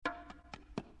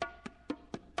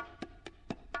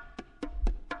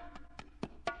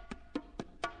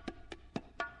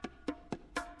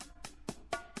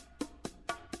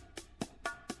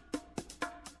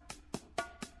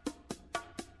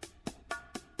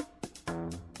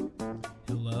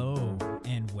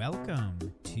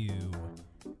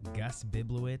Gus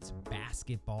Biblowitz,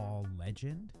 basketball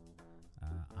legend.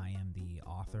 I am the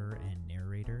author and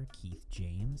narrator, Keith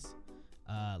James.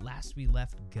 Last we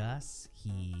left Gus,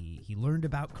 he learned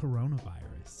about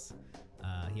coronavirus.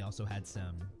 He also had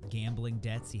some gambling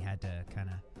debts he had to kind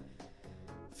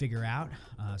of figure out.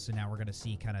 So now we're going to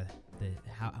see kind of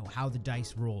how the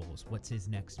dice rolls. What's his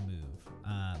next move?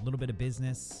 A little bit of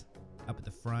business up at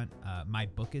the front. My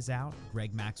book is out,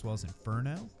 Greg Maxwell's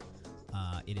Inferno.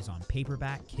 It is on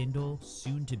paperback, Kindle,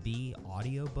 soon to be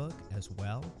audiobook as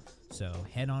well. So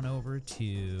head on over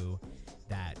to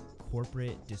that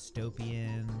corporate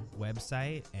dystopian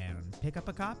website and pick up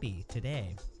a copy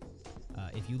today.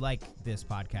 If you like this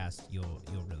podcast, you'll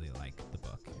really like the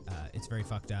book. It's very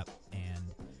fucked up,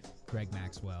 and Greg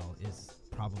Maxwell is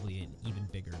probably an even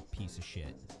bigger piece of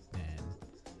shit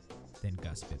than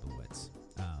Gus Biblowitz.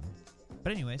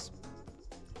 But anyways,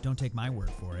 don't take my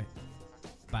word for it.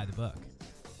 Buy the book.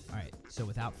 All right. So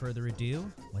without further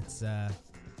ado, let's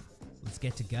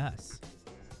get to Gus.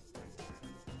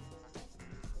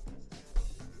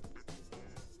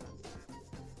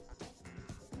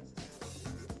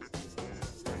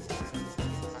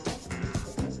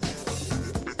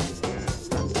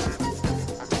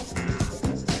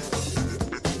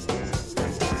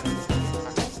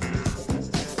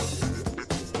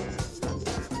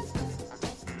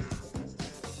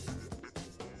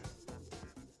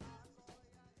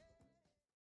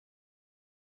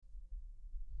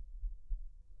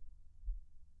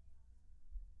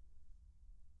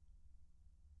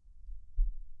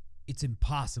 It's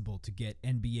impossible to get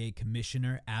NBA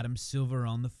Commissioner Adam Silver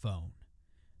on the phone.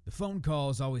 The phone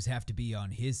calls always have to be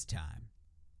on his time.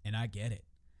 And I get it.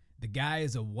 The guy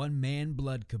is a one-man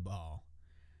blood cabal.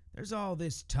 There's all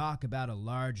this talk about a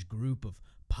large group of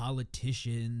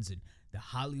politicians and the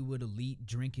Hollywood elite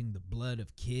drinking the blood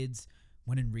of kids,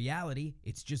 when in reality,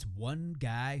 it's just one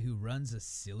guy who runs a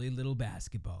silly little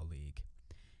basketball league.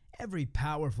 Every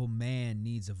powerful man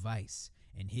needs a vice,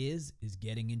 and his is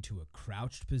getting into a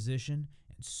crouched position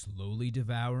and slowly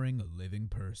devouring a living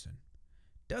person.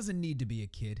 Doesn't need to be a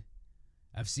kid.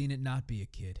 I've seen it not be a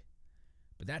kid.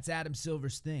 But that's Adam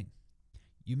Silver's thing.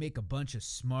 You make a bunch of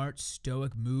smart,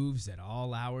 stoic moves at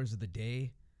all hours of the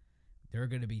day. There are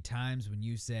going to be times when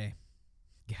you say,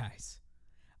 guys,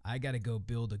 I got to go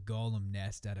build a golem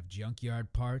nest out of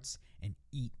junkyard parts and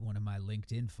eat one of my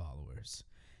LinkedIn followers.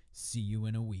 See you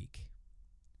in a week.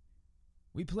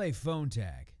 We play phone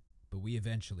tag, but we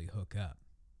eventually hook up.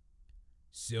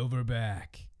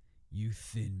 Silverback, you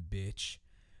thin bitch.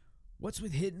 What's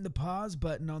with hitting the pause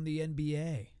button on the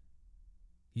NBA?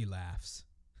 He laughs.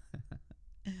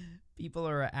 People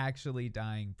are actually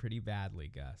dying pretty badly,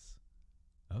 Gus.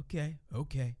 Okay.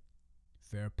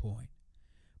 Fair point.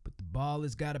 But the ball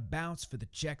has got to bounce for the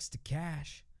checks to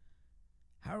cash.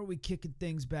 How are we kicking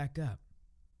things back up?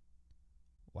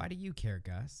 Why do you care,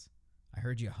 Gus? I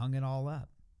heard you hung it all up.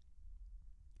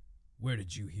 Where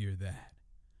did you hear that?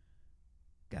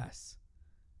 Gus,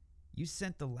 you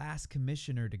sent the last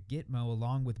commissioner to Gitmo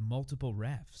along with multiple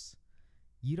refs.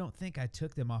 You don't think I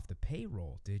took them off the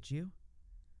payroll, did you?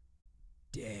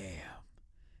 Damn.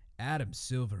 Adam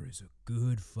Silver is a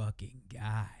good fucking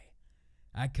guy.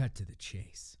 I cut to the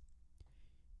chase.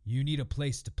 You need a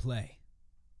place to play.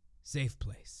 Safe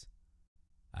place.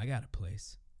 I got a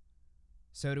place.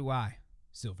 So do I,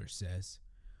 Silver says.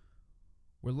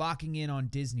 We're locking in on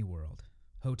Disney World.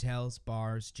 Hotels,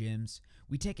 bars, gyms.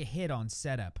 We take a hit on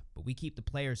setup, but we keep the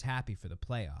players happy for the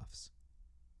playoffs.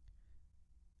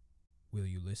 Will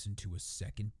you listen to a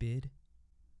second bid?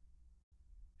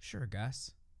 Sure,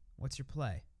 Gus. What's your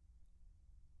play?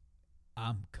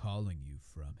 I'm calling you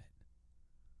from it.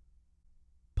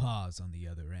 Pause on the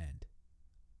other end.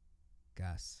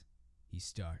 Gus, he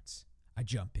starts. I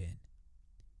jump in.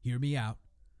 Hear me out.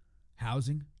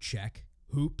 Housing, check.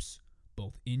 Hoops,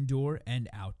 both indoor and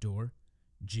outdoor.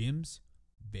 Gyms,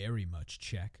 very much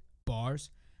check. Bars,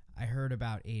 I heard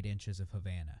about 8 inches of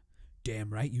Havana.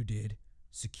 Damn right you did.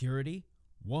 Security,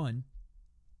 1,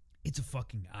 it's a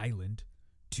fucking island.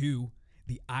 2,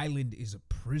 the island is a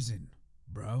prison,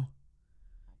 bro.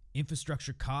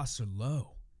 Infrastructure costs are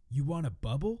low. You want a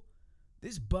bubble?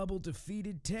 This bubble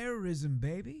defeated terrorism,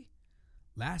 baby.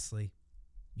 Lastly,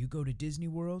 you go to Disney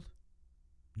World?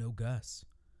 No Gus.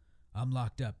 I'm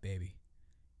locked up, baby.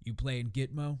 You play in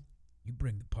Gitmo? You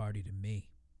bring the party to me.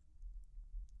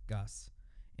 Gus,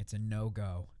 it's a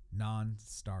no-go,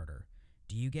 non-starter.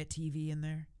 Do you get TV in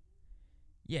there?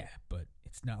 Yeah, but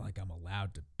it's not like I'm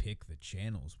allowed to pick the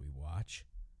channels we watch.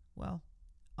 Well,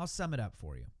 I'll sum it up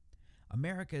for you.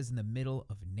 America is in the middle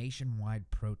of nationwide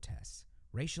protests,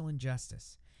 racial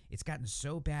injustice. It's gotten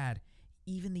so bad,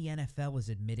 Even the NFL is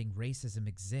admitting racism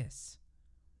exists.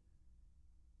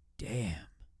 Damn.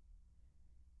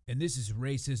 And this is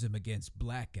racism against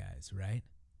black guys, right?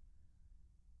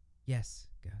 Yes,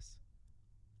 Gus.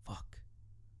 Fuck.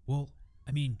 Well,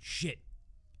 I mean, shit.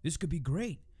 This could be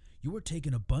great. You are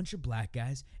taking a bunch of black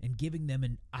guys and giving them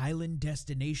an island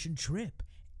destination trip.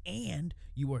 And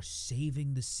you are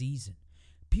saving the season.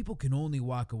 People can only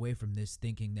walk away from this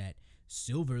thinking that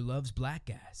Silver loves black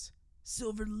guys.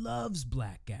 Silver loves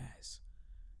black guys.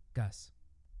 Gus,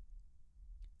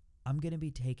 I'm going to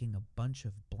be taking a bunch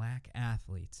of black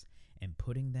athletes and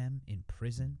putting them in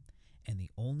prison, and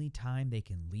the only time they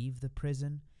can leave the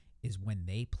prison is when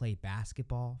they play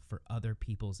basketball for other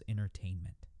people's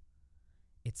entertainment.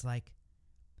 It's like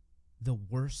the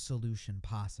worst solution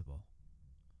possible.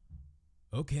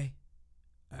 Okay,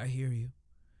 I hear you.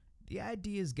 The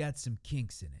idea's got some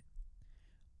kinks in it.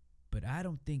 But I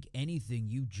don't think anything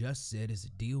you just said is a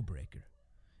deal breaker.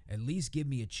 At least give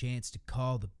me a chance to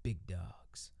call the big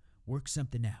dogs. Work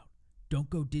something out. Don't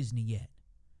go Disney yet.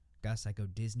 Gus, I go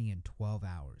Disney in 12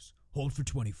 hours. Hold for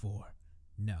 24.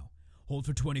 No, hold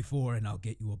for 24 and I'll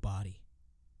get you a body.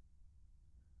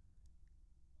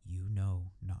 You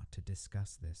know not to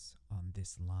discuss this on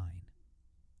this line.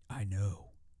 I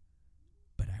know,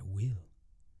 but I will.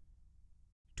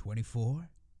 24?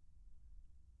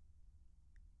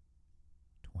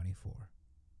 24.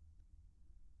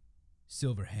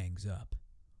 Silver hangs up.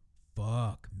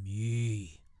 Fuck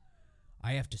me.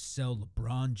 I have to sell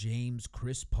LeBron James,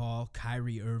 Chris Paul,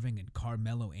 Kyrie Irving, and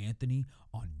Carmelo Anthony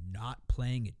on not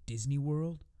playing at Disney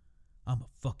World? I'm a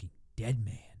fucking dead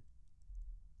man.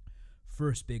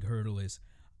 First big hurdle is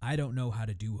I don't know how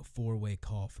to do a four-way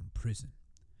call from prison.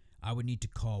 I would need to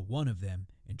call one of them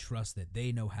and trust that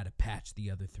they know how to patch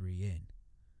the other three in.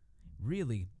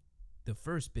 Really, the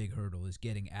first big hurdle is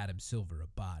getting Adam Silver a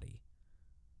body.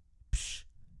 Psh,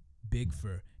 big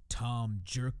for Tom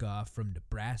Jerkoff from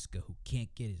Nebraska who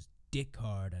can't get his dick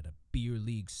hard at a beer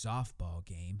league softball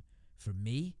game. For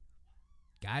me,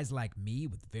 guys like me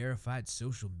with verified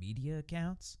social media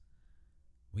accounts,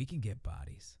 we can get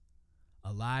bodies,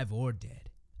 alive or dead.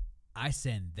 I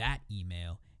send that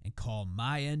email and call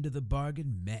my end of the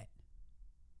bargain met.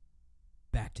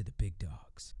 Back to the big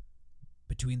dogs.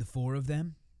 Between the four of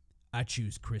them, I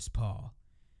choose Chris Paul.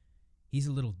 He's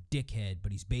a little dickhead,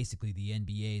 but he's basically the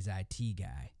NBA's IT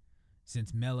guy.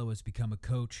 Since Melo has become a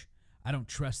coach, I don't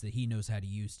trust that he knows how to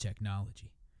use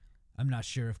technology. I'm not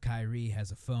sure if Kyrie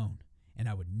has a phone, and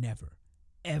I would never,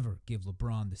 ever give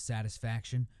LeBron the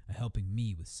satisfaction of helping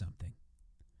me with something.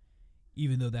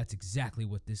 Even though that's exactly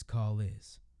what this call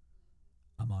is.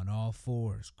 I'm on all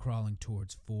fours crawling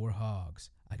towards four hogs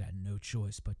I got no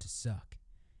choice but to suck.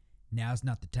 Now's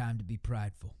not the time to be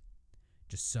prideful.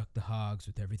 Just suck the hogs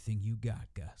with everything you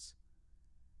got, Gus.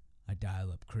 I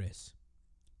dial up Chris.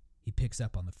 He picks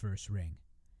up on the first ring.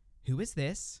 Who is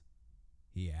this?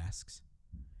 He asks.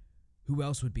 Who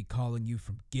else would be calling you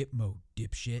from Gitmo,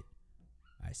 dipshit?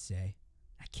 I say.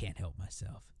 I can't help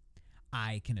myself.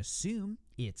 I can assume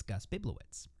it's Gus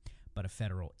Biblowitz, but a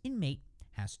federal inmate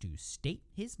has to state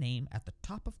his name at the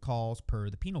top of calls per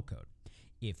the penal code.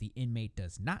 If the inmate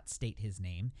does not state his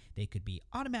name, they could be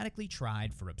automatically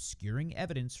tried for obscuring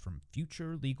evidence from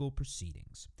future legal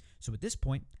proceedings. So at this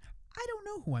point, I don't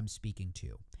know who I'm speaking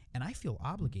to, and I feel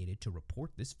obligated to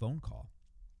report this phone call.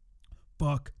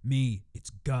 Fuck me, it's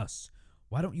Gus.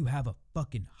 Why don't you have a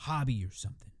fucking hobby or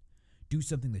something? Do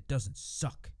something that doesn't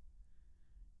suck.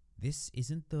 This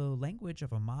isn't the language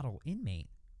of a model inmate.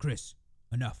 Chris,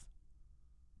 enough.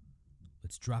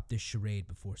 Let's drop this charade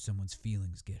before someone's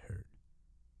feelings get hurt.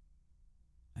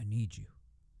 I need you.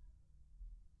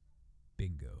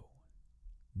 Bingo.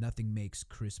 Nothing makes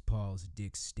Chris Paul's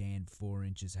dick stand 4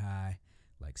 inches high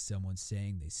like someone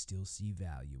saying they still see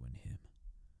value in him.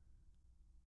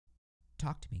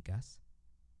 Talk to me, Gus.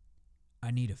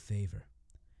 I need a favor.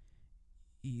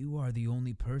 You are the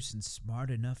only person smart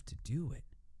enough to do it.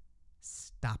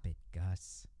 Stop it,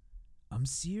 Gus. I'm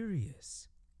serious.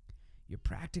 You're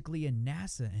practically a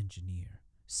NASA engineer.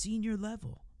 Senior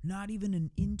level, not even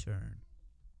an intern.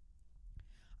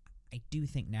 I do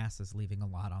think NASA's leaving a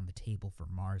lot on the table for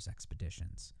Mars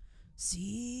expeditions.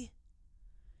 See?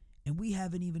 And we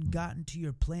haven't even gotten to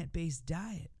your plant-based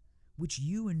diet, which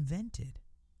you invented.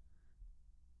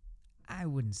 I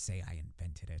wouldn't say I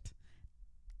invented it.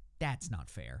 That's not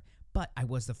fair. But I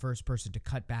was the first person to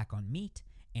cut back on meat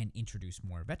and introduce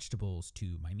more vegetables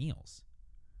to my meals.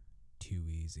 Too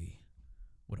easy.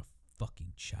 What a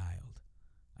fucking child.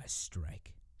 I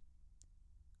strike.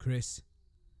 Chris,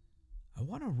 I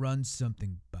want to run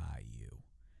something by you.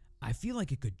 I feel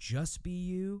like it could just be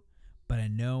you, but I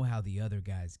know how the other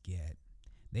guys get.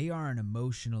 They aren't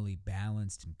emotionally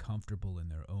balanced and comfortable in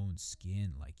their own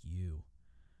skin like you.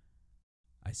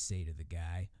 I say to the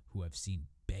guy who I've seen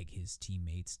beg his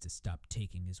teammates to stop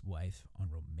taking his wife on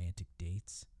romantic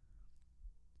dates.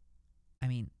 I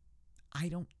mean, I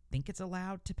don't think it's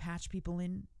allowed to patch people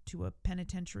in to a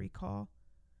penitentiary call.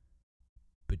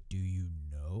 But do you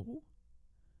know?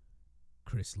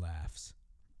 Chris laughs.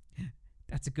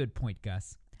 That's a good point,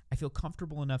 Gus. I feel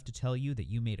comfortable enough to tell you that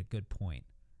you made a good point.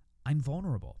 I'm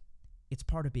vulnerable. It's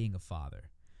part of being a father.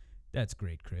 That's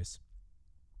great, Chris.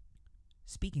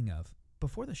 Speaking of,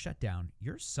 before the shutdown,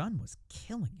 your son was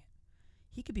killing it.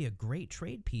 He could be a great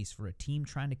trade piece for a team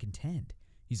trying to contend.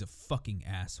 He's a fucking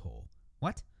asshole.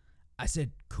 What? I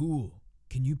said, cool.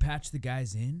 Can you patch the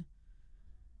guys in?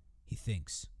 He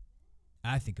thinks.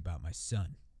 I think about my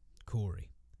son, Corey.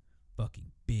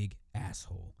 Fucking big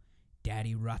asshole.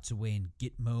 Daddy rots away in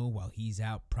Gitmo while he's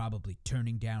out probably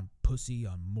turning down pussy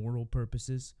on moral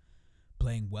purposes.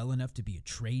 Playing well enough to be a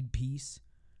trade piece.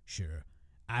 Sure,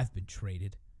 I've been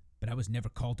traded, but I was never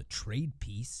called a trade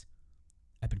piece.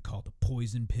 I've been called a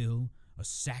poison pill, a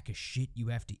sack of shit you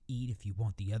have to eat if you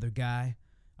want the other guy.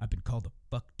 I've been called a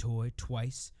fuck toy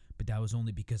twice, but that was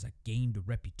only because I gained a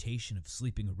reputation of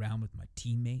sleeping around with my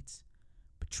teammates.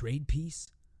 But trade piece?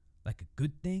 Like a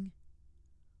good thing?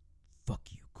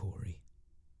 Fuck you, Corey.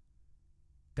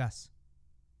 Gus.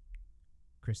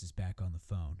 Chris is back on the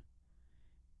phone.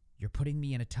 You're putting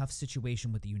me in a tough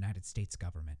situation with the United States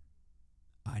government.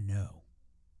 I know.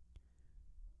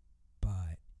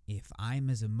 But if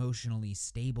I'm as emotionally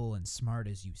stable and smart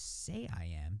as you say I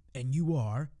am, and you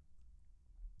are,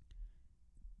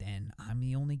 then I'm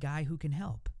the only guy who can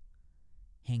help.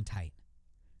 Hang tight.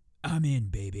 I'm in,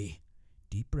 baby.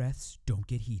 Deep breaths, don't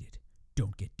get heated.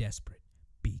 Don't get desperate.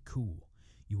 Be cool.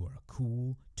 You are a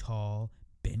cool, tall,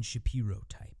 Ben Shapiro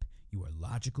type. You are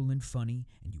logical and funny,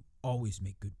 and you always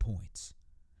make good points.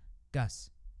 Gus.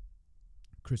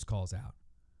 Chris calls out.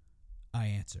 I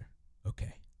answer.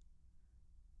 Okay.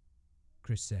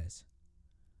 Chris says,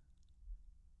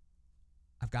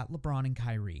 I've got LeBron and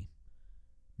Kyrie.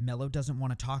 Melo doesn't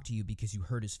want to talk to you because you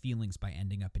hurt his feelings by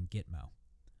ending up in Gitmo.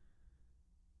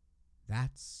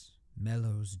 That's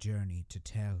Melo's journey to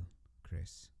tell,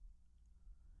 Chris.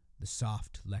 The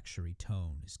soft, lectury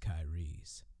tone is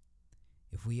Kyrie's.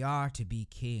 If we are to be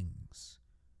kings,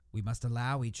 we must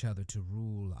allow each other to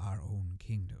rule our own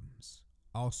kingdoms.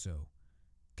 Also,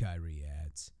 Kyrie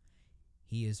adds,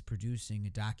 he is producing a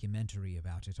documentary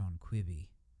about it on Quibi.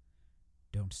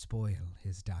 Don't spoil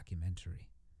his documentary.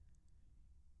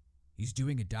 He's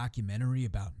doing a documentary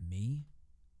about me?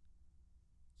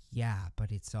 Yeah,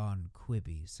 but it's on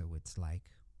Quibi, so it's like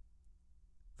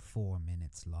 4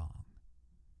 minutes long.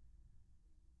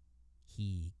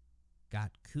 He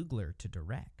got Coogler to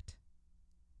direct.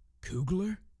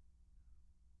 Coogler?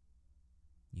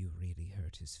 You really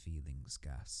hurt his feelings,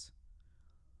 Gus.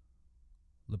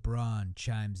 LeBron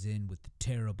chimes in with the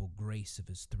terrible grace of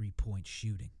his three-point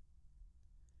shooting.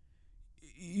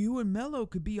 You and Melo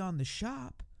could be on the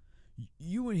shop.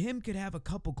 You and him could have a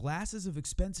couple glasses of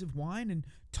expensive wine and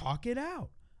talk it out.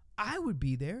 I would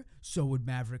be there. So would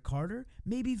Maverick Carter.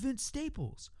 Maybe Vince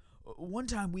Staples. One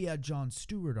time we had Jon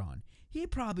Stewart on. He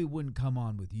probably wouldn't come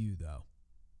on with you, though.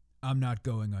 I'm not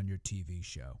going on your TV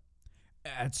show.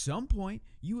 At some point,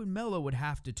 you and Melo would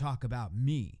have to talk about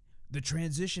me. The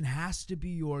transition has to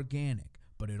be organic,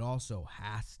 but it also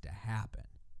has to happen.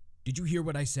 Did you hear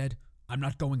what I said? I'm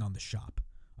not going on the shop.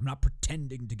 I'm not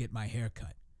pretending to get my hair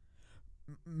cut.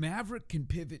 Maverick can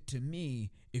pivot to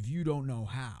me if you don't know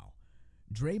how.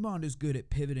 Draymond is good at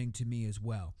pivoting to me as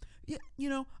well.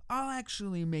 Yeah, I'll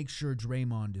actually make sure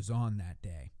Draymond is on that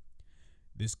day.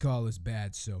 This call is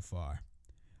bad so far.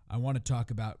 I want to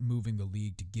talk about moving the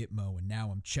league to Gitmo, and now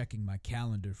I'm checking my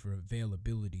calendar for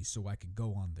availability so I can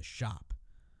go on the shop.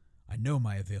 I know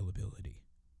my availability.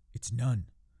 It's none.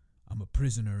 I'm a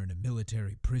prisoner in a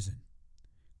military prison.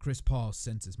 Chris Paul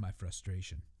senses my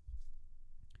frustration.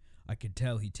 I can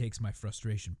tell he takes my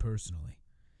frustration personally.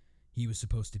 He was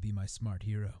supposed to be my smart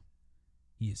hero.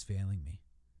 He is failing me.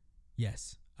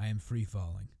 Yes, I am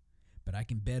free-falling, but I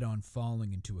can bet on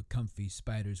falling into a comfy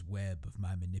spider's web of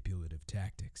my manipulative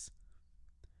tactics.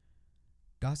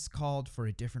 Gus called for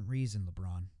a different reason,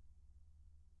 LeBron.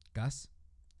 Gus?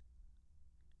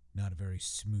 Not a very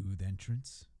smooth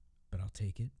entrance, but I'll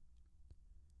take it.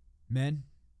 Men,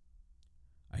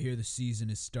 I hear the season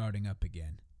is starting up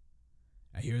again.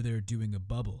 I hear they're doing a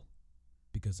bubble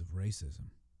because of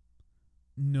racism.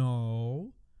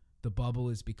 No, the bubble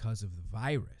is because of the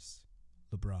virus,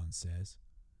 LeBron says.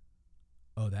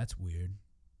 Oh, that's weird,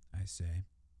 I say.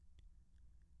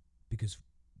 Because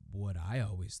what I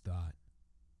always thought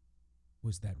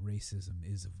was that racism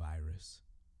is a virus.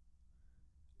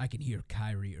 I can hear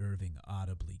Kyrie Irving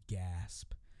audibly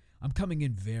gasp. I'm coming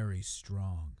in very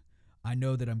strong. I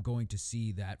know that I'm going to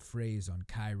see that phrase on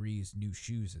Kyrie's new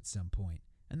shoes at some point,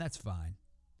 and that's fine.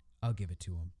 I'll give it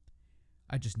to him.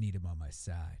 I just need him on my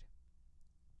side.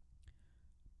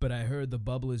 But I heard the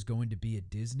bubble is going to be at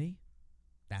Disney.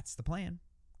 That's the plan,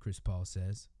 Chris Paul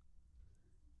says.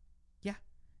 Yeah,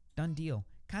 done deal.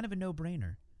 Kind of a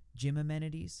no-brainer. Gym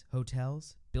amenities,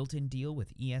 hotels, built-in deal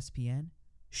with ESPN.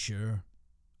 Sure,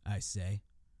 I say.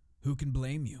 Who can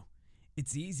blame you?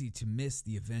 It's easy to miss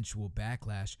the eventual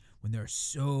backlash when there are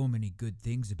so many good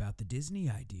things about the Disney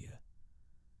idea.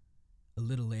 A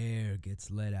little air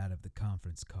gets let out of the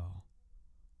conference call.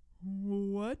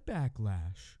 What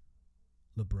backlash?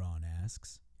 LeBron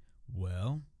asks.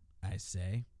 Well, I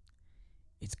say,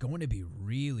 it's going to be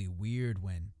really weird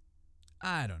when,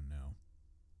 I don't know,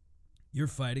 you're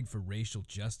fighting for racial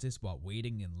justice while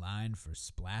waiting in line for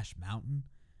Splash Mountain,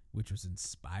 which was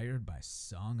inspired by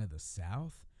Song of the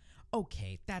South.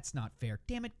 Okay, that's not fair.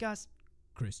 Damn it, Gus.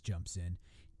 Chris jumps in.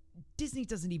 Disney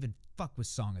doesn't even fuck with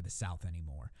Song of the South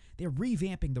anymore. They're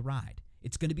revamping the ride.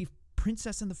 It's going to be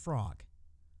Princess and the Frog.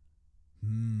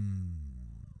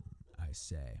 I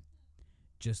say,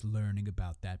 just learning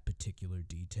about that particular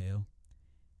detail.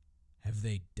 Have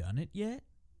they done it yet?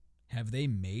 Have they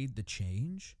made the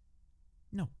change?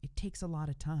 No, it takes a lot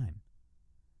of time.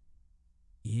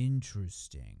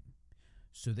 Interesting.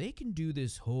 So they can do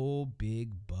this whole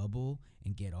big bubble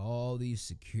and get all these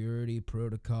security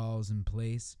protocols in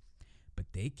place,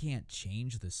 but they can't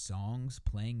change the songs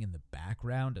playing in the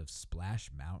background of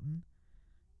Splash Mountain?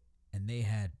 And they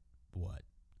had,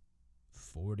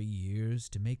 40 years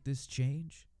to make this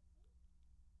change?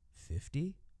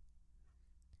 50?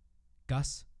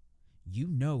 Gus, you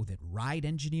know that ride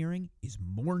engineering is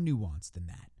more nuanced than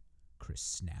that, Chris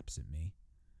snaps at me.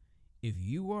 If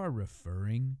you are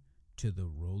referring to the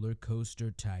roller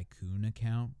coaster tycoon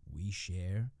account we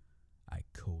share, I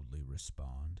coldly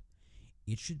respond,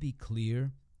 it should be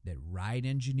clear that ride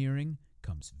engineering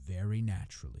comes very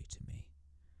naturally to me.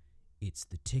 It's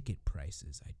the ticket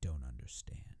prices I don't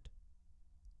understand.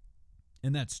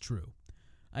 And that's true.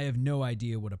 I have no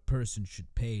idea what a person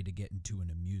should pay to get into an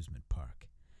amusement park.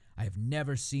 I have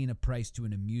never seen a price to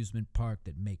an amusement park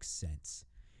that makes sense.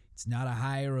 It's not a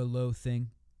high or a low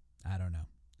thing. I don't know.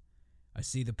 I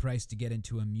see the price to get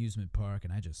into an amusement park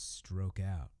and I just stroke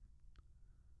out.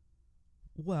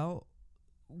 Well,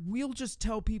 we'll just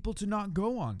tell people to not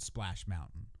go on Splash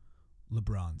Mountain,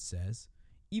 LeBron says.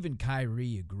 Even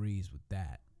Kyrie agrees with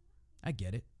that. I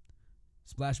get it.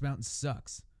 Splash Mountain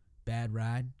sucks. Bad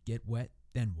ride, get wet,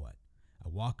 then what? I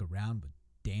walk around with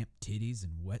damp titties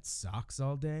and wet socks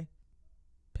all day?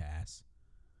 Pass.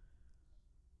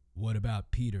 What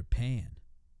about Peter Pan?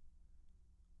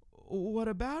 What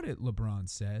about it? LeBron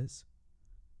says.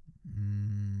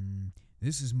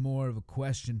 This is more of a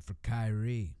question for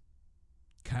Kyrie.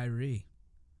 Kyrie,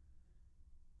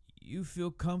 you feel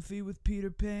comfy with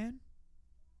Peter Pan?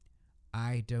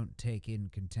 I don't take in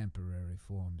contemporary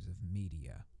forms of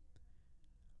media.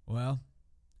 Well,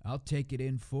 I'll take it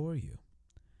in for you.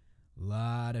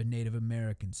 Lot of Native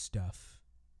American stuff.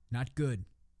 Not good.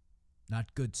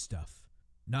 Not good stuff.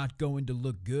 Not going to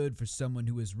look good for someone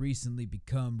who has recently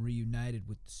become reunited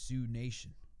with the Sioux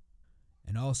Nation.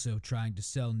 And also trying to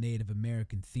sell Native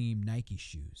American themed Nike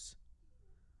shoes.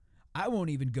 I won't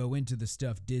even go into the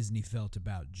stuff Disney felt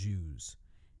about Jews.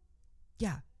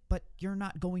 Yeah, but you're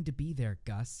not going to be there,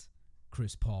 Gus,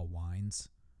 Chris Paul whines.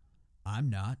 I'm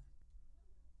not.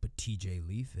 But TJ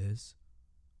Leaf is.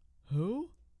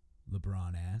 Who?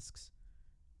 LeBron asks.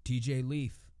 TJ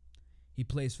Leaf. He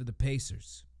plays for the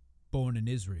Pacers. Born in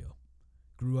Israel.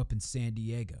 Grew up in San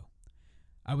Diego.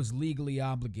 I was legally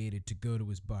obligated to go to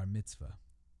his bar mitzvah.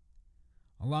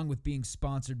 Along with being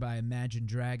sponsored by Imagine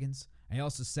Dragons, I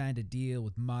also signed a deal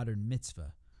with Modern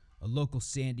Mitzvah, a local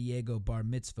San Diego bar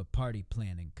mitzvah party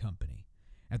planning company.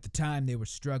 At the time, they were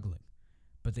struggling,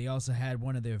 but they also had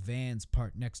one of their vans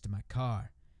parked next to my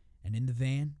car, and in the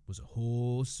van was a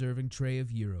whole serving tray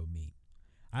of Euro meat.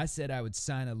 I said I would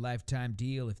sign a lifetime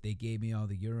deal if they gave me all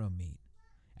the Euro meat.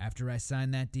 After I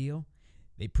signed that deal,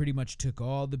 they pretty much took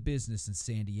all the business in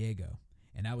San Diego,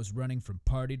 and I was running from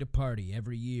party to party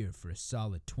every year for a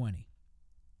solid 20.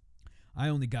 I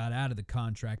only got out of the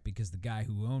contract because the guy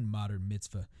who owned Modern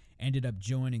Mitzvah ended up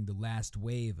joining the last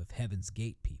wave of Heaven's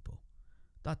Gate people.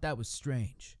 Thought that was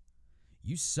strange.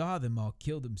 You saw them all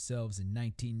kill themselves in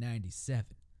 1997,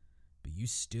 but you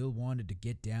still wanted to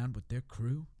get down with their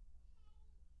crew?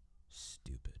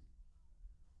 Stupid.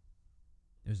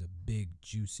 There's a big,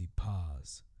 juicy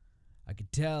pause. I can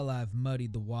tell I've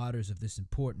muddied the waters of this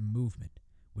important movement,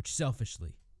 which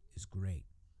selfishly is great.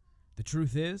 The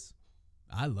truth is,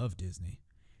 I love Disney.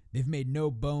 They've made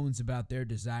no bones about their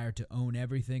desire to own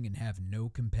everything and have no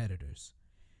competitors.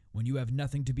 When you have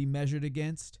nothing to be measured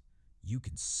against, you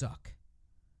can suck.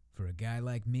 For a guy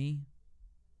like me,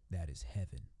 that is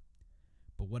heaven.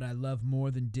 But what I love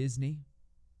more than Disney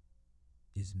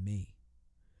is me.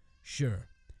 Sure,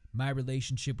 my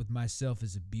relationship with myself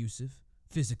is abusive,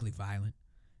 physically violent,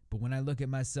 but when I look at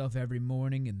myself every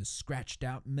morning in the scratched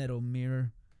out metal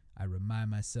mirror, I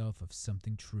remind myself of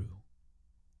something true.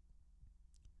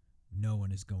 No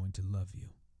one is going to love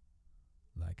you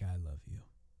like I love you.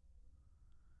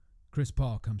 Chris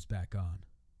Paul comes back on.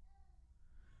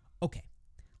 Okay,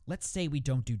 let's say we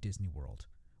don't do Disney World.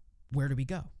 Where do we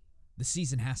go? The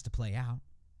season has to play out.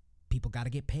 People got to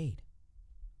get paid.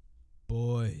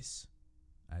 Boys,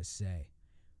 I say,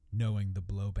 knowing the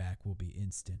blowback will be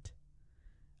instant.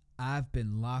 I've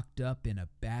been locked up in a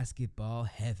basketball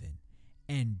heaven,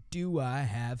 and do I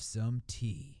have some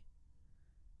tea?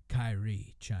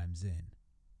 Kyrie chimes in.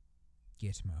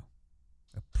 Gitmo,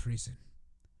 a prison.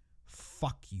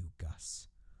 Fuck you, Gus.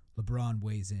 LeBron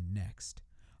weighs in next.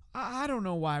 I don't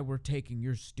know why we're taking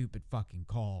your stupid fucking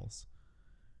calls.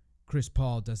 Chris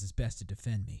Paul does his best to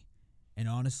defend me, and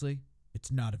honestly,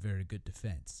 it's not a very good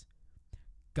defense.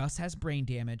 Gus has brain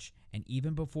damage, and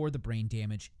even before the brain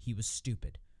damage, he was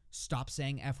stupid. Stop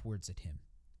saying F words at him.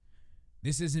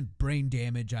 This isn't brain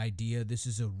damage idea, this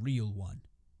is a real one.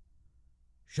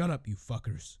 Shut up, you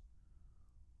fuckers.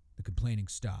 The complaining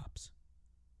stops.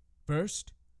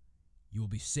 First, you will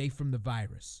be safe from the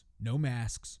virus. No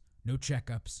masks, no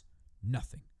checkups,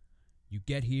 nothing. You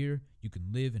get here, you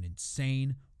can live an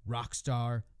insane, rock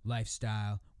star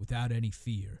lifestyle without any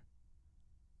fear.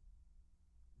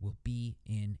 We'll be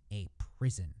in a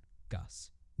prison,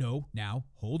 Gus. No, now,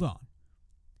 hold on.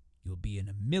 You'll be in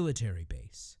a military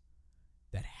base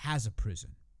that has a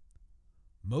prison.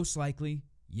 Most likely,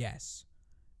 yes.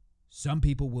 Some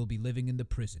people will be living in the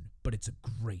prison, but it's a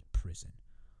great prison.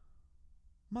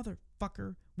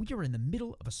 Motherfucker, we are in the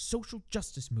middle of a social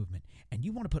justice movement, and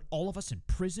you want to put all of us in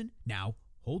prison? Now,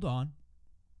 hold on.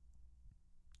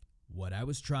 What I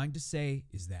was trying to say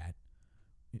is that,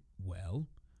 well,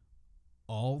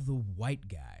 all the white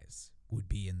guys would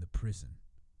be in the prison.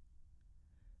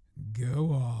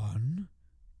 Go on,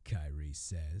 Kyrie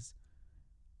says.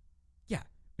 Yeah,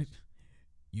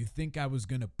 you think I was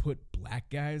going to put black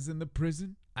guys in the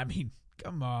prison? I mean,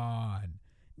 come on.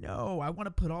 No, I want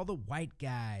to put all the white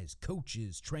guys,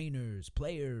 coaches, trainers,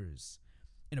 players.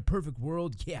 In a perfect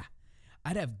world, yeah,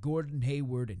 I'd have Gordon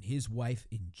Hayward and his wife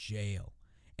in jail.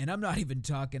 And I'm not even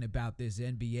talking about this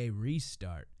NBA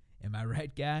restart. Am I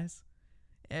right, guys?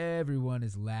 Everyone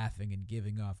is laughing and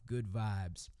giving off good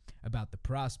vibes about the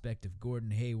prospect of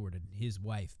Gordon Hayward and his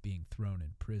wife being thrown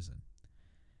in prison.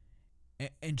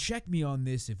 And check me on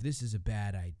this if this is a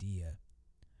bad idea.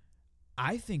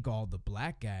 I think all the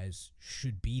black guys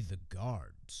should be the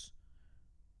guards.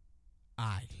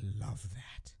 I love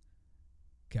that,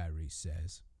 Kyrie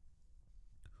says.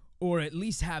 Or at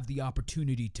least have the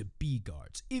opportunity to be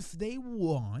guards, if they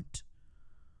want.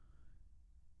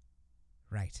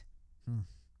 Right.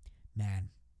 Man,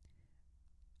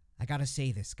 I gotta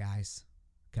say this, guys,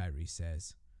 Kyrie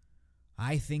says.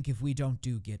 I think if we don't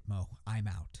do Gitmo, I'm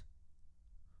out.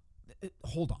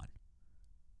 Hold on,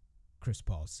 Chris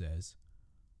Paul says.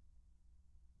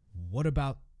 What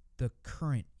about the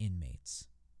current inmates?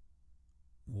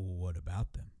 What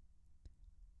about them?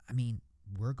 I mean,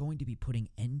 we're going to be putting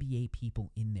NBA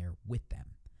people in there with them.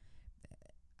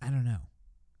 I don't know.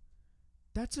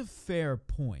 That's a fair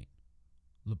point,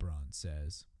 LeBron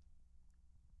says.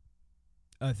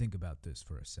 I think about this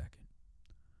for a second.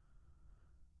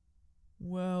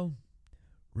 Well,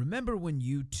 remember when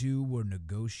you two were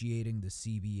negotiating the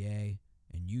CBA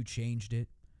and you changed it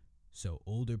so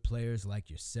older players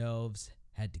like yourselves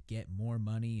had to get more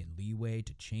money and leeway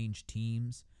to change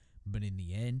teams, but in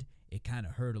the end, it kind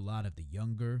of hurt a lot of the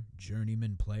younger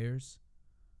journeyman players?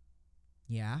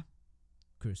 Yeah,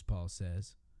 Chris Paul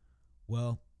says.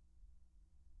 Well,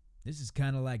 this is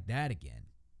kind of like that again.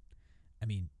 I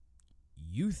mean,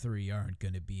 you three aren't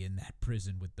going to be in that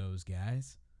prison with those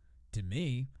guys. To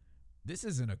me, this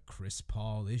isn't a Chris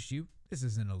Paul issue. This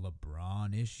isn't a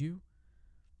LeBron issue.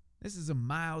 This is a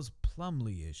Miles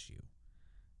Plumlee issue.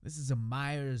 This is a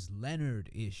Myers Leonard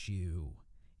issue.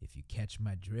 If you catch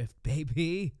my drift,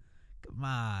 baby. Come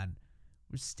on.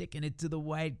 We're sticking it to the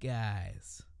white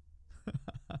guys.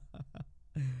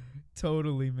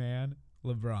 Totally, man,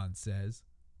 LeBron says.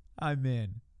 I'm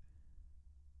in.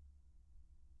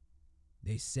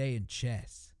 They say in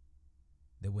chess,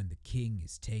 that when the king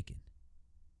is taken,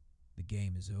 the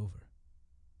game is over.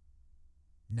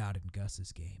 Not in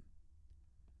Gus's game.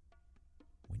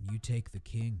 When you take the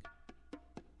king,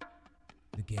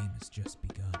 the game has just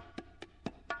begun.